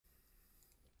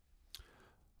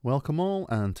Welcome all,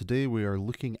 and today we are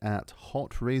looking at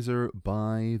Hot Razor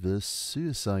by the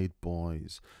Suicide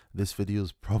Boys. This video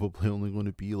is probably only going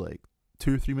to be like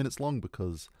 2 or 3 minutes long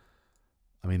because,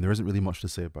 I mean, there isn't really much to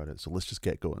say about it, so let's just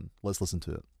get going. Let's listen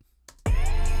to it.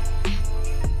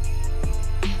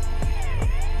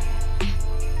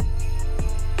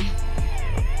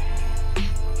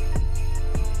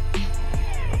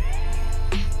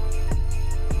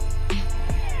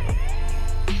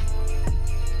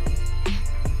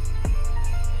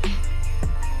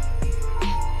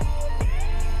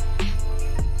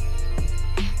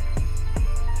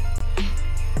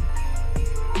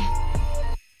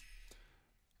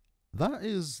 That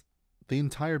is the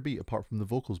entire beat apart from the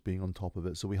vocals being on top of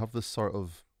it. So we have this sort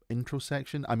of intro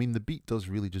section. I mean, the beat does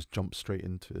really just jump straight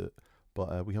into it,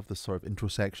 but we have this sort of intro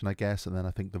section, I guess, and then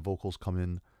I think the vocals come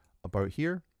in about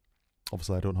here.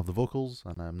 Obviously, I don't have the vocals,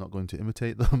 and I'm not going to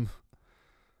imitate them.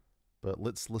 But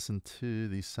let's listen to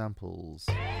these samples.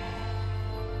 Can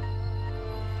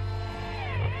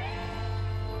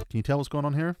you tell what's going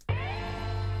on here?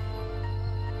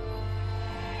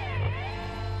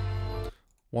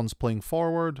 One's playing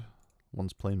forward,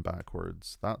 one's playing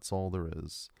backwards. That's all there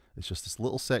is. It's just this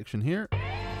little section here.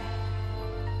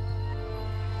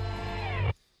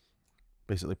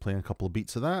 Basically playing a couple of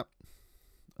beats of that.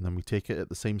 And then we take it at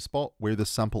the same spot. Where this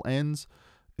sample ends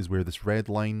is where this red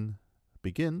line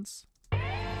begins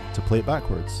to play it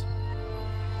backwards.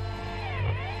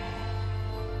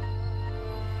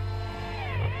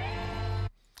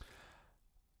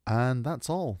 And that's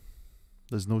all.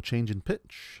 There's no change in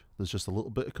pitch. There's just a little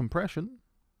bit of compression.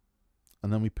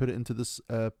 And then we put it into this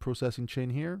processing chain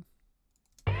here,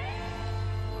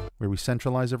 where we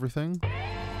centralize everything,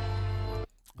 and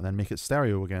then make it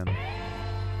stereo again.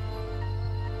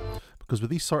 Because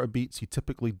with these sort of beats, you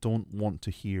typically don't want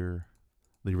to hear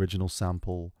the original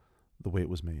sample the way it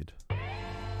was made.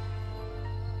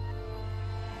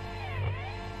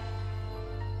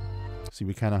 See,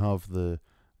 we kind of have the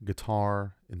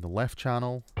guitar in the left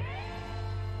channel.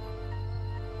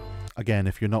 Again,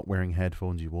 if you're not wearing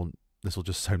headphones, you won't. This will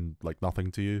just sound like nothing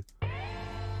to you.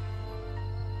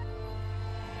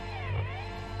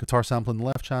 Guitar sample in the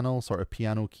left channel, sort of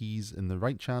piano keys in the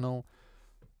right channel.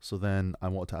 So then I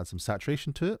wanted to add some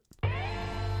saturation to it.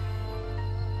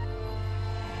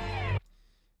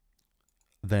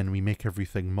 Then we make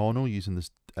everything mono using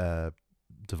this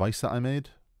device that I made.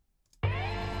 And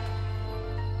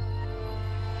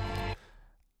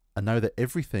now that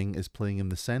everything is playing in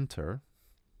the center,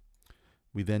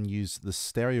 we then use the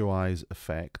stereoize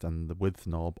effect and the width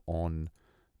knob on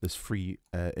this free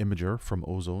imager from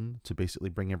Ozone to basically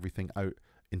bring everything out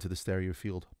into the stereo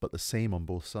field, but the same on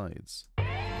both sides.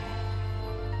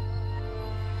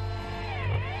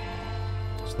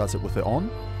 So that's it with it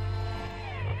on.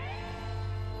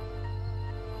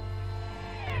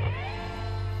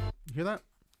 You hear that?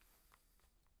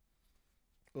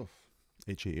 Oof.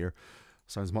 Itchy ear.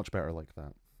 Sounds much better like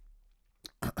that.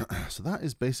 So that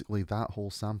is basically that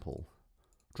whole sample.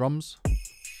 Drums.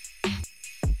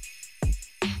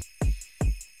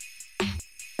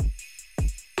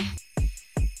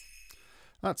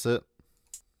 That's it.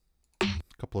 A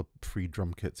couple of free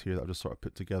drum kits here that I just sort of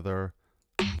put together.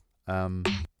 I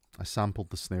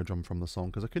sampled the snare drum from the song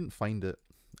because I couldn't find it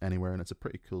anywhere, and it's a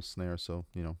pretty cool snare, so,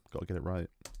 you know, gotta get it right.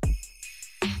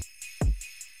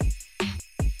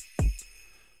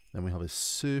 Then we have a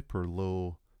super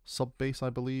low sub bass, I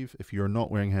believe. If you're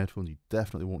not wearing headphones, you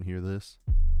definitely won't hear this.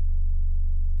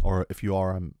 Or if you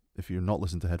are, if you're not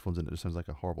listening to headphones and it just sounds like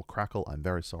a horrible crackle, I'm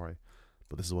very sorry.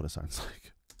 But this is what it sounds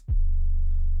like.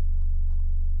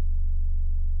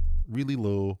 Really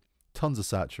low, tons of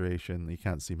saturation. You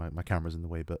can't see, my camera's in the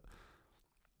way, but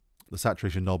the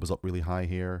saturation knob is up really high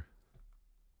here.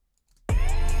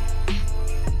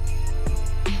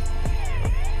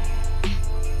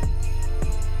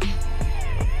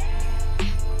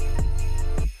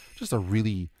 Just a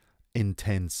really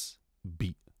intense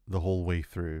beat the whole way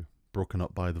through, broken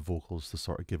up by the vocals to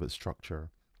sort of give it structure.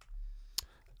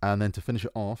 And then to finish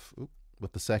it off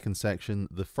with the second section,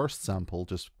 the first sample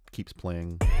just keeps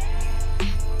playing.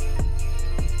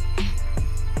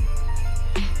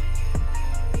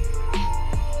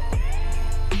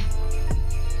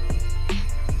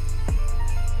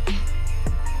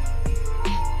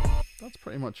 That's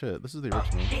pretty much it. This is the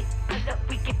original.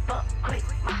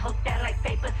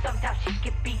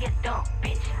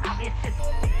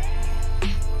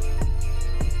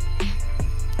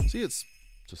 See, it's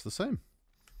just the same.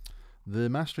 The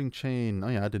mastering chain, oh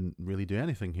yeah, I didn't really do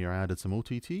anything here. I added some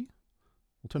OTT.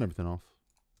 We'll turn everything off.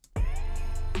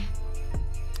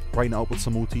 Brighten it up with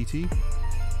some OTT.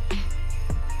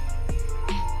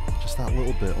 Just that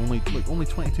little bit, only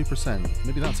 22%.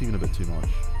 Maybe that's even a bit too much.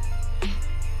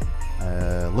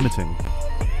 Limiting.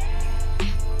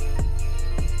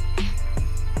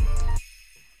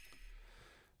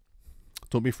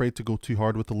 Don't be afraid to go too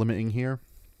hard with the limiting here.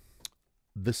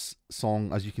 This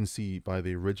song, as you can see by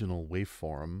the original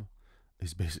waveform,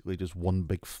 is basically just one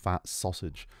big fat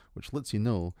sausage, which lets you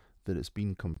know that it's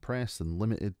been compressed and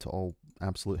limited to all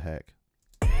absolute heck.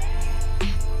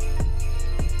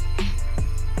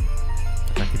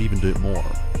 I could even do it more.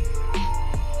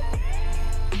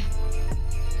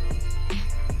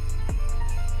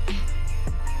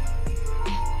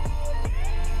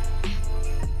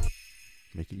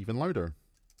 Make it even louder.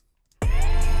 So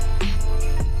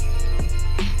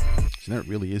now it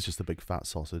really is just a big fat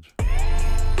sausage.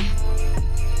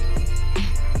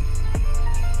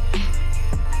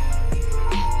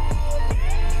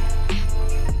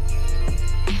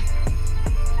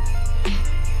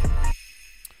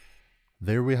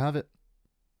 There we have it.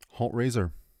 Hot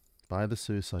Razor by the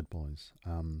Suicide Boys.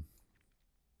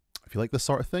 If you like this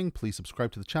sort of thing, please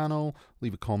subscribe to the channel,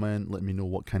 leave a comment, let me know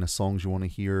what kind of songs you want to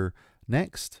hear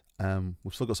next.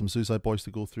 We've still got some Suicide Boys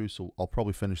to go through, so I'll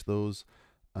probably finish those.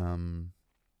 Let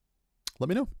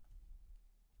me know.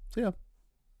 See ya.